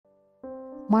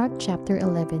Mark chapter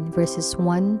 11 verses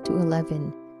 1 to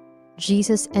 11.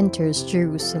 Jesus enters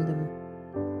Jerusalem.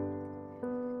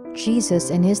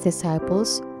 Jesus and his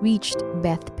disciples reached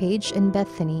Bethphage and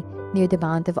Bethany near the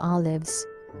Mount of Olives.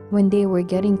 When they were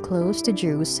getting close to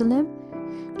Jerusalem,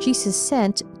 Jesus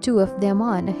sent two of them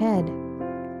on ahead.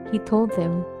 He told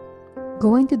them,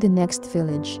 "Go into the next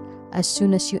village. As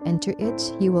soon as you enter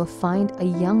it, you will find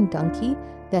a young donkey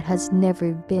that has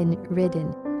never been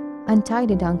ridden. Untie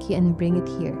the donkey and bring it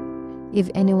here. If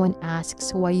anyone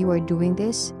asks why you are doing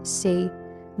this, say,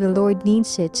 'The Lord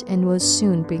needs it and will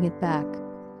soon bring it back.'"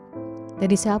 The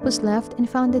disciples left and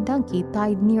found the donkey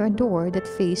tied near a door that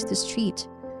faced the street.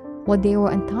 While they were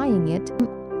untying it,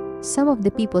 some of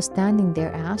the people standing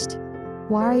there asked,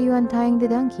 "Why are you untying the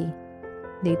donkey?"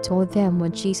 They told them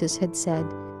what Jesus had said,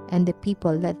 and the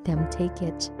people let them take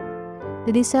it.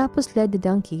 The disciples led the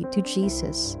donkey to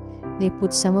Jesus. They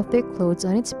put some of their clothes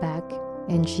on its back,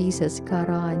 and Jesus got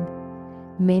on.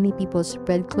 Many people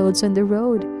spread clothes on the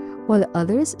road, while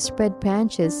others spread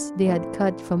branches they had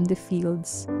cut from the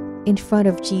fields. In front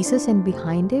of Jesus and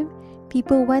behind him,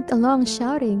 people went along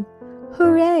shouting,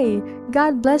 "Hooray!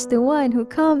 God bless the one who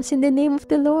comes in the name of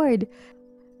the Lord!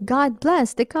 God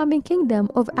bless the coming kingdom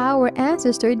of our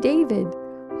ancestor David!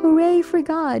 Hooray for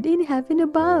God in heaven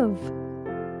above!"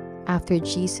 After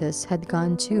Jesus had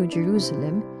gone to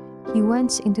Jerusalem, he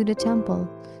went into the temple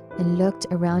and looked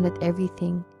around at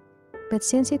everything. But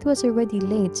since it was already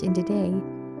late in the day,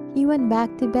 he went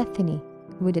back to Bethany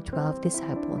with the 12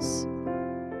 disciples.